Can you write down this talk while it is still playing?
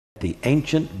The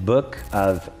Ancient Book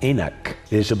of Enoch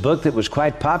is a book that was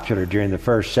quite popular during the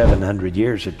first 700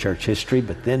 years of church history,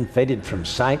 but then faded from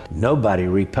sight. Nobody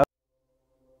republished.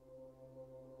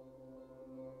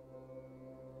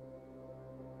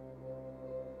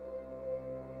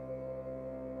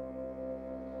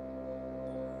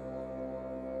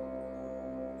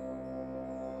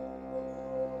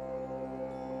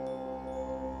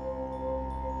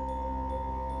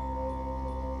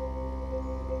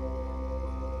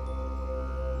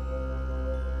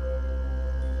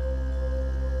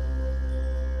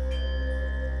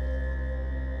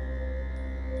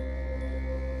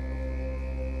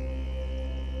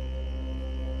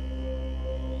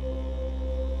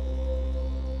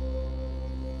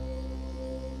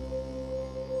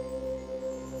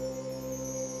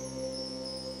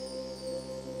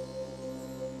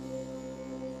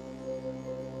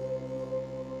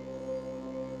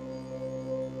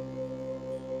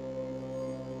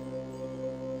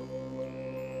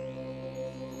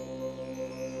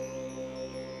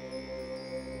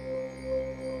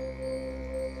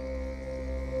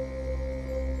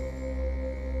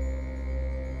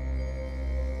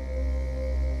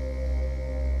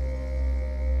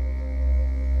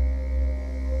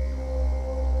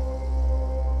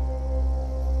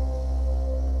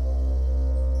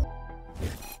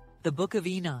 The Book of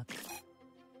Enoch.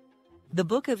 The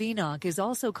Book of Enoch is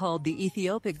also called the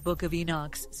Ethiopic Book of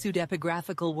Enoch's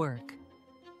pseudepigraphical work.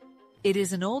 It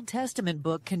is an Old Testament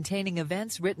book containing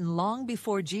events written long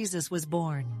before Jesus was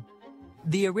born.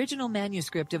 The original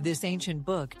manuscript of this ancient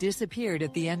book disappeared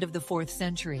at the end of the 4th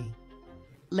century.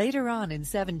 Later on in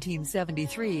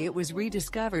 1773, it was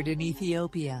rediscovered in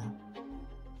Ethiopia.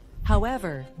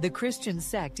 However, the Christian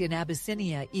sect in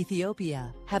Abyssinia,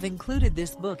 Ethiopia, have included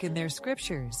this book in their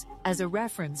scriptures as a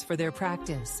reference for their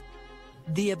practice.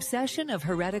 The obsession of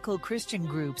heretical Christian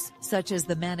groups such as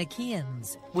the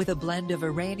Manichaeans, with a blend of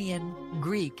Iranian,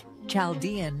 Greek,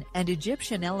 Chaldean, and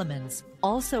Egyptian elements,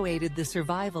 also aided the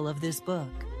survival of this book.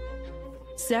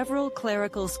 Several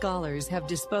clerical scholars have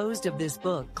disposed of this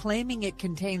book, claiming it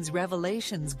contains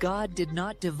revelations God did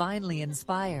not divinely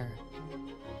inspire.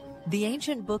 The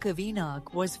ancient Book of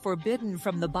Enoch was forbidden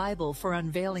from the Bible for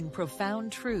unveiling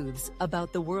profound truths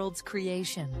about the world's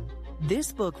creation.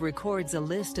 This book records a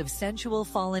list of sensual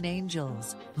fallen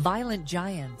angels, violent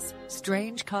giants,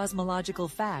 strange cosmological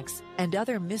facts, and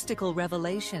other mystical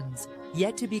revelations,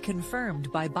 yet to be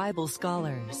confirmed by Bible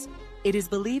scholars. It is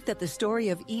believed that the story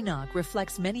of Enoch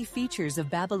reflects many features of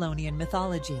Babylonian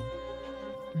mythology.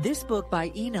 This book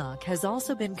by Enoch has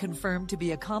also been confirmed to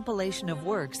be a compilation of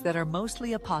works that are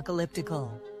mostly apocalyptical.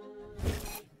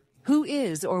 Who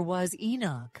is or was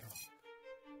Enoch?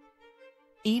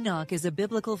 Enoch is a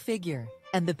biblical figure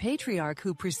and the patriarch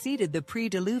who preceded the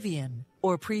pre-Diluvian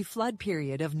or pre-flood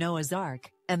period of Noah's Ark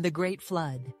and the Great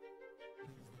Flood.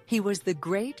 He was the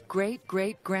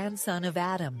great-great-great-grandson of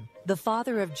Adam, the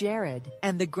father of Jared,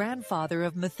 and the grandfather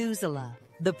of Methuselah,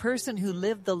 the person who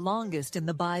lived the longest in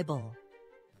the Bible.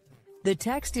 The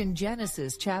text in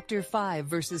Genesis chapter 5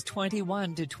 verses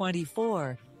 21 to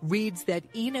 24 reads that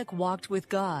Enoch walked with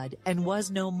God and was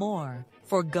no more,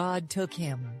 for God took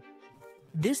him.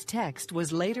 This text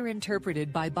was later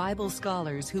interpreted by Bible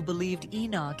scholars who believed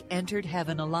Enoch entered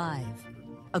heaven alive.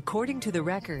 According to the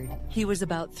record, he was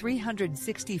about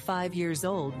 365 years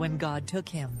old when God took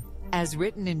him, as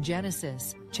written in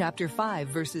Genesis chapter 5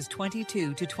 verses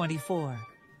 22 to 24.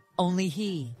 Only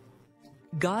he,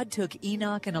 God took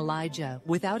Enoch and Elijah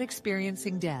without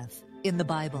experiencing death in the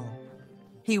Bible.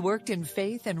 He worked in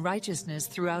faith and righteousness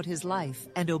throughout his life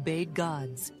and obeyed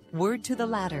God's word to the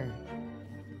latter.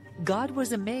 God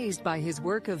was amazed by his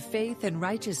work of faith and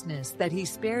righteousness that he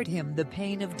spared him the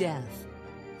pain of death.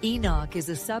 Enoch is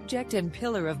a subject and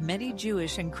pillar of many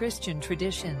Jewish and Christian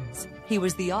traditions. He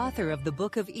was the author of the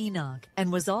Book of Enoch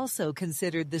and was also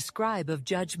considered the scribe of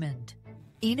judgment.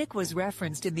 Enoch was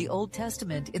referenced in the Old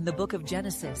Testament in the book of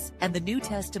Genesis and the New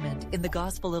Testament in the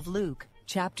Gospel of Luke,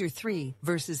 chapter 3,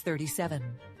 verses 37.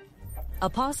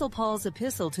 Apostle Paul's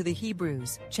epistle to the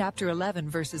Hebrews, chapter 11,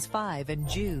 verses 5, and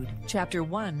Jude, chapter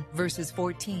 1, verses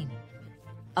 14.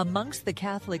 Amongst the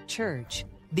Catholic Church,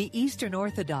 the Eastern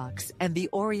Orthodox, and the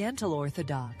Oriental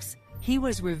Orthodox, he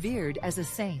was revered as a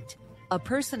saint, a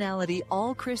personality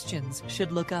all Christians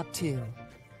should look up to.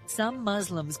 Some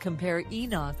Muslims compare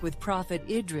Enoch with Prophet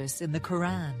Idris in the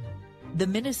Quran. The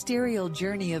ministerial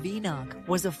journey of Enoch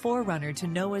was a forerunner to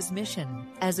Noah's mission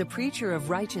as a preacher of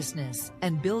righteousness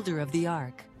and builder of the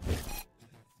ark.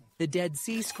 The Dead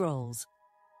Sea Scrolls.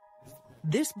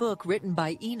 This book, written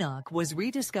by Enoch, was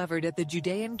rediscovered at the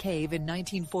Judean cave in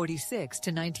 1946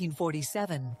 to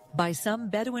 1947 by some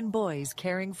Bedouin boys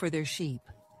caring for their sheep.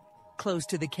 close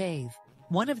to the cave.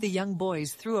 One of the young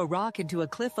boys threw a rock into a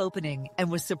cliff opening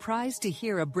and was surprised to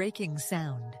hear a breaking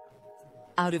sound.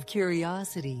 Out of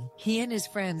curiosity, he and his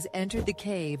friends entered the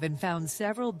cave and found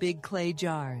several big clay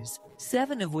jars,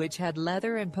 7 of which had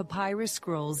leather and papyrus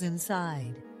scrolls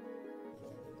inside.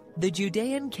 The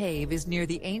Judean cave is near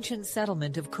the ancient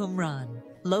settlement of Qumran,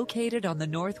 located on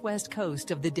the northwest coast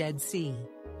of the Dead Sea.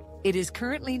 It is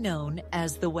currently known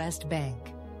as the West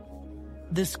Bank.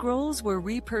 The scrolls were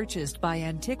repurchased by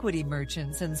antiquity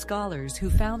merchants and scholars who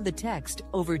found the text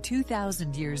over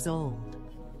 2,000 years old.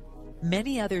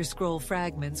 Many other scroll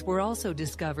fragments were also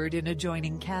discovered in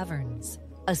adjoining caverns.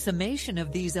 A summation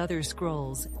of these other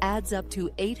scrolls adds up to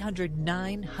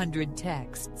 900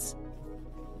 texts.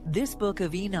 This Book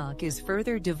of Enoch is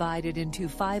further divided into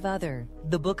 5 other: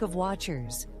 the Book of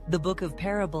Watchers, the Book of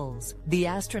Parables, the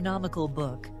Astronomical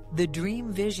Book, the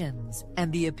Dream Visions,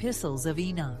 and the Epistles of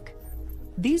Enoch.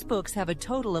 These books have a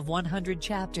total of 100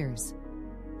 chapters.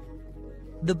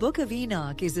 The Book of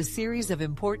Enoch is a series of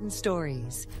important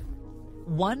stories.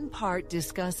 One part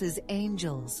discusses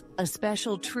angels, a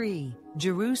special tree,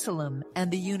 Jerusalem, and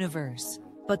the universe.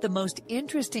 But the most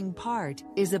interesting part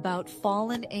is about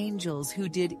fallen angels who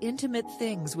did intimate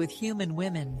things with human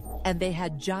women, and they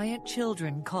had giant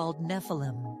children called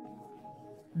Nephilim.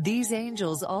 These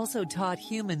angels also taught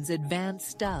humans advanced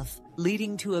stuff,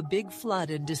 leading to a big flood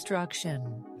and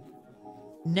destruction.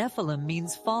 Nephilim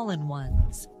means fallen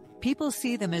ones. People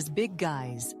see them as big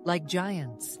guys, like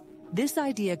giants. This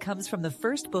idea comes from the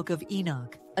first book of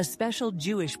Enoch, a special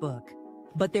Jewish book.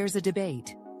 But there's a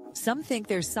debate. Some think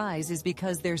their size is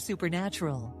because they're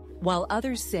supernatural, while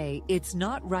others say it's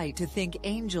not right to think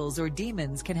angels or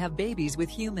demons can have babies with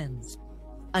humans.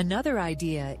 Another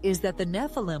idea is that the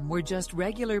Nephilim were just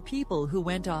regular people who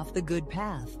went off the good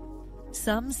path.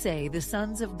 Some say the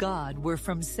sons of God were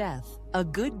from Seth, a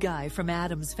good guy from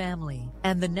Adam's family,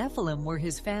 and the Nephilim were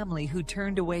his family who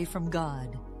turned away from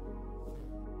God.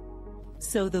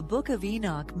 So the Book of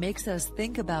Enoch makes us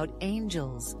think about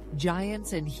angels,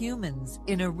 giants, and humans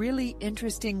in a really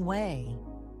interesting way.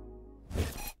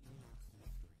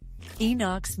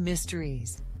 Enoch's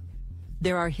mysteries.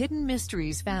 There are hidden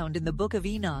mysteries found in the Book of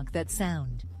Enoch that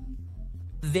sound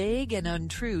vague and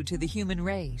untrue to the human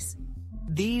race.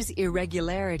 These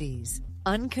irregularities,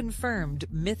 unconfirmed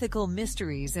mythical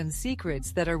mysteries and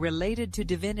secrets that are related to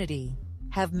divinity,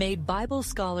 have made Bible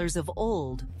scholars of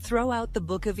old throw out the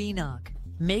Book of Enoch,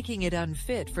 making it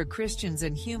unfit for Christians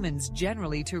and humans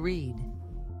generally to read.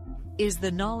 Is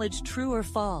the knowledge true or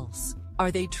false?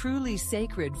 Are they truly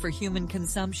sacred for human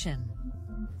consumption?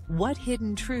 What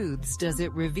hidden truths does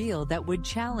it reveal that would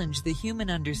challenge the human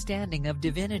understanding of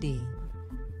divinity?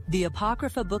 The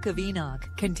Apocrypha Book of Enoch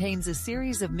contains a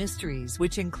series of mysteries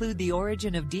which include the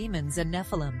origin of demons and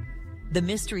Nephilim, the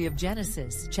mystery of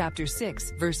Genesis, chapter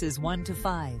 6, verses 1 to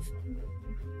 5.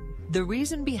 The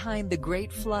reason behind the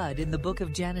great flood in the book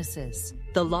of Genesis,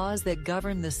 the laws that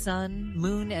govern the sun,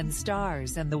 moon, and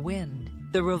stars, and the wind,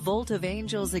 the revolt of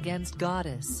angels against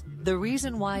Goddess, the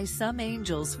reason why some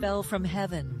angels fell from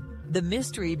heaven, the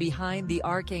mystery behind the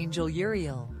archangel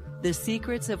Uriel, the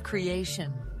secrets of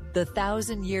creation, the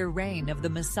 1,000-year reign of the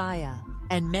Messiah,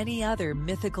 and many other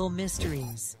mythical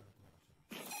mysteries.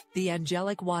 The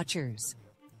Angelic Watchers.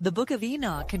 The Book of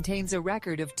Enoch contains a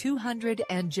record of 200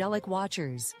 angelic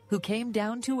watchers who came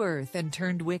down to earth and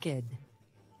turned wicked.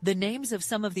 The names of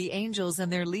some of the angels and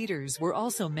their leaders were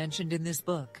also mentioned in this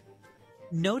book.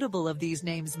 Notable of these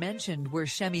names mentioned were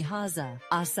Shemihaza,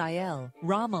 Asael,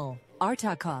 Ramel,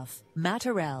 Artakoff,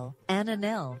 Matarel,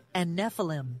 Ananel, and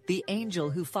Nephilim, the angel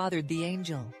who fathered the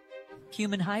angel.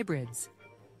 Human hybrids.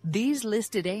 These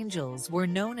listed angels were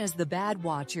known as the Bad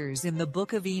Watchers in the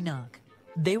Book of Enoch.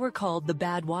 They were called the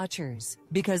Bad Watchers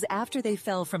because after they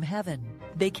fell from heaven,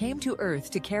 they came to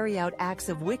earth to carry out acts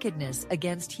of wickedness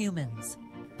against humans,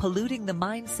 polluting the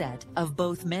mindset of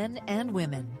both men and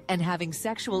women and having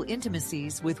sexual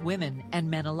intimacies with women and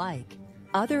men alike.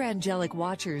 Other angelic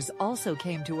watchers also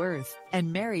came to earth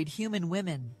and married human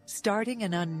women, starting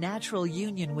an unnatural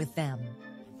union with them.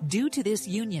 Due to this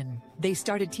union, they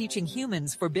started teaching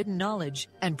humans forbidden knowledge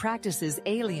and practices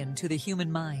alien to the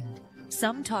human mind.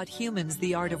 Some taught humans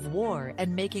the art of war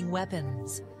and making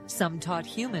weapons. Some taught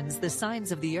humans the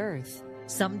signs of the earth.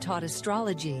 Some taught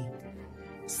astrology.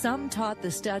 Some taught the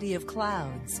study of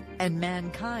clouds, and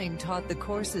mankind taught the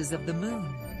courses of the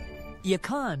moon.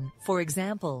 Yakan, for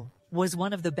example, was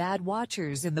one of the Bad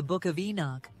Watchers in the Book of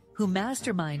Enoch, who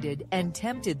masterminded and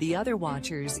tempted the other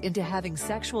watchers into having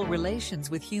sexual relations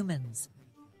with humans.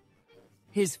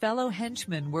 His fellow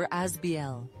henchmen were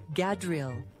Asbiel,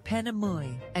 Gadriel,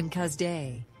 Penamui, and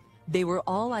Kazday. They were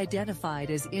all identified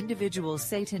as individual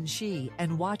Satan she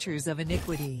and watchers of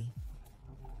iniquity.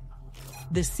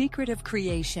 The secret of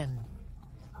creation.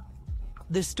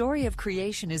 The story of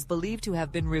creation is believed to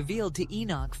have been revealed to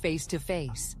Enoch face to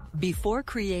face. Before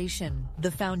creation,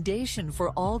 the foundation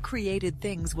for all created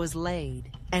things was laid,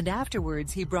 and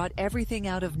afterwards he brought everything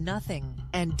out of nothing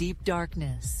and deep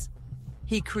darkness.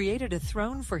 He created a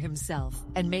throne for himself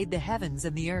and made the heavens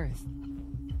and the earth.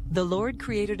 The Lord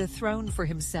created a throne for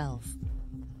himself.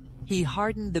 He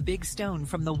hardened the big stone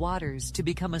from the waters to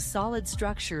become a solid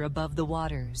structure above the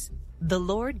waters. The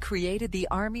Lord created the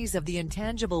armies of the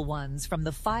intangible ones from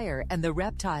the fire and the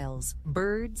reptiles,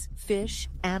 birds, fish,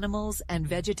 animals, and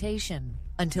vegetation,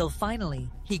 until finally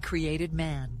he created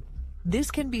man. This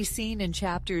can be seen in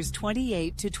chapters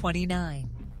 28 to 29.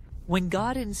 When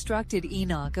God instructed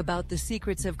Enoch about the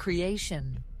secrets of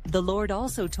creation, the Lord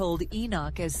also told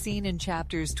Enoch as seen in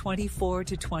chapters 24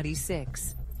 to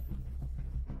 26.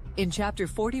 In chapter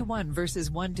 41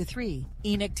 verses 1 to 3,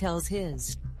 Enoch tells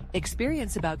his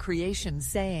experience about creation,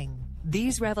 saying,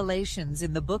 "These revelations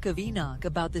in the Book of Enoch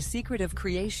about the secret of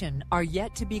creation are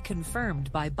yet to be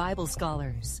confirmed by Bible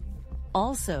scholars.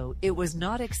 Also, it was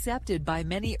not accepted by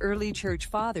many early church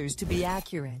fathers to be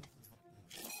accurate."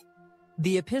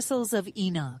 The Epistles of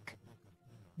Enoch.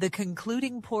 The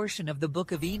concluding portion of the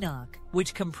Book of Enoch,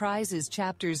 which comprises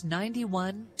chapters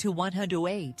 91 to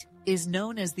 108, is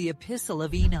known as the Epistle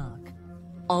of Enoch.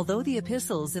 Although the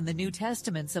epistles in the New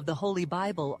Testaments of the Holy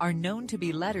Bible are known to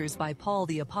be letters by Paul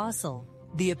the Apostle,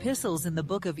 the epistles in the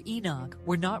Book of Enoch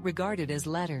were not regarded as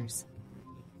letters.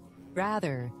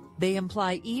 Rather, they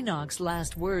imply Enoch's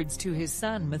last words to his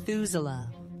son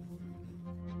Methuselah.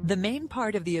 The main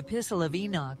part of the Epistle of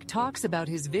Enoch talks about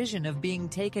his vision of being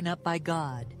taken up by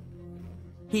God.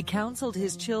 He counseled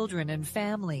his children and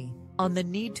family on the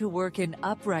need to work in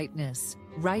uprightness,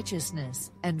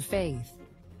 righteousness, and faith.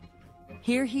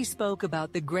 Here he spoke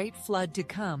about the great flood to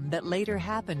come that later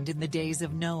happened in the days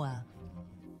of Noah.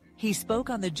 He spoke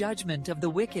on the judgment of the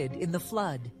wicked in the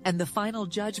flood and the final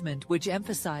judgment, which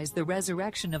emphasized the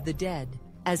resurrection of the dead,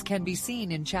 as can be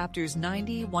seen in chapters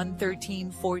 90,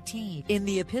 113, 14. In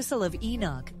the Epistle of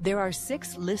Enoch, there are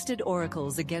 6 listed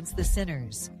oracles against the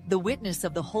sinners, the witness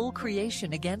of the whole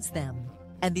creation against them,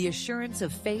 and the assurance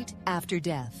of fate after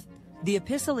death. The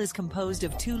epistle is composed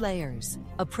of 2 layers,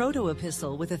 a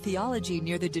proto-epistle with a theology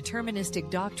near the deterministic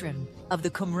doctrine of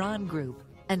the Qumran group,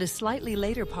 and a slightly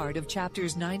later part of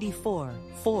chapters 94,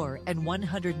 4, and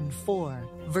 104,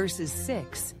 verses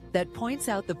 6, that points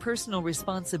out the personal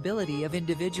responsibility of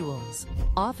individuals,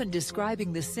 often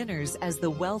describing the sinners as the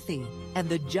wealthy and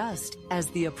the just as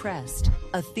the oppressed,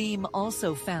 a theme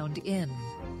also found in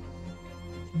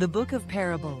the Book of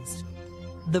Parables.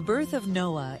 The birth of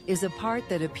Noah is a part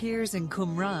that appears in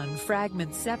Qumran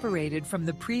fragments separated from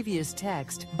the previous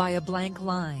text by a blank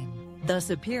line,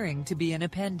 thus appearing to be an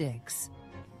appendix.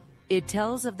 It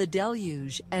tells of the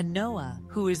deluge and Noah,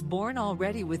 who is born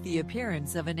already with the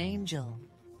appearance of an angel.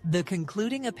 The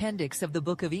concluding appendix of the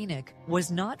Book of Enoch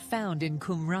was not found in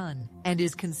Qumran and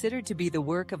is considered to be the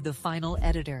work of the final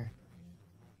editor.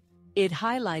 It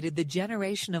highlighted the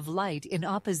generation of light in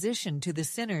opposition to the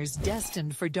sinners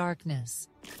destined for darkness.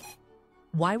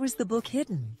 Why was the book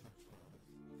hidden?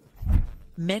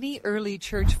 Many early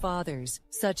church fathers,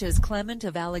 such as Clement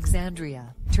of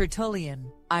Alexandria,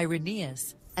 Tertullian,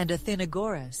 Irenaeus, and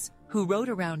Athenagoras, who wrote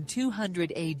around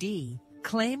 200 AD,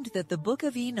 claimed that the Book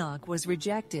of Enoch was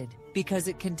rejected because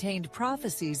it contained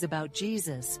prophecies about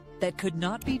Jesus that could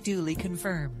not be duly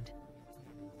confirmed.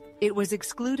 It was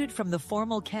excluded from the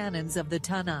formal canons of the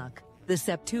Tanakh, the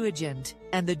Septuagint,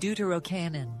 and the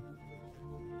Deuterocanon.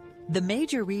 The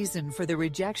major reason for the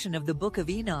rejection of the Book of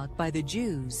Enoch by the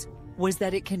Jews was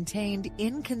that it contained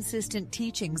inconsistent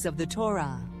teachings of the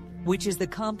Torah, which is the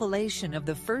compilation of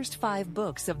the first 5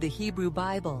 books of the Hebrew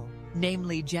Bible,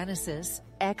 namely Genesis,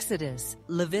 Exodus,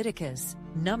 Leviticus,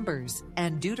 Numbers,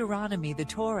 and Deuteronomy. The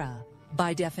Torah,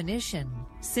 by definition,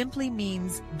 simply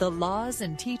means the laws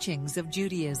and teachings of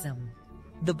Judaism.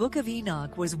 The Book of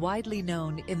Enoch was widely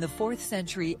known in the 4th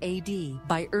century AD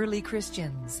by early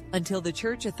Christians until the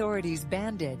church authorities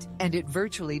banned it and it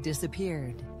virtually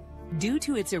disappeared. Due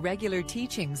to its irregular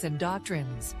teachings and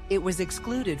doctrines, it was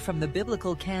excluded from the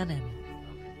biblical canon.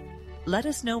 Let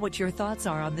us know what your thoughts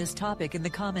are on this topic in the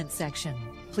comment section.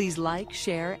 Please like,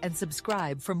 share, and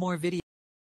subscribe for more videos.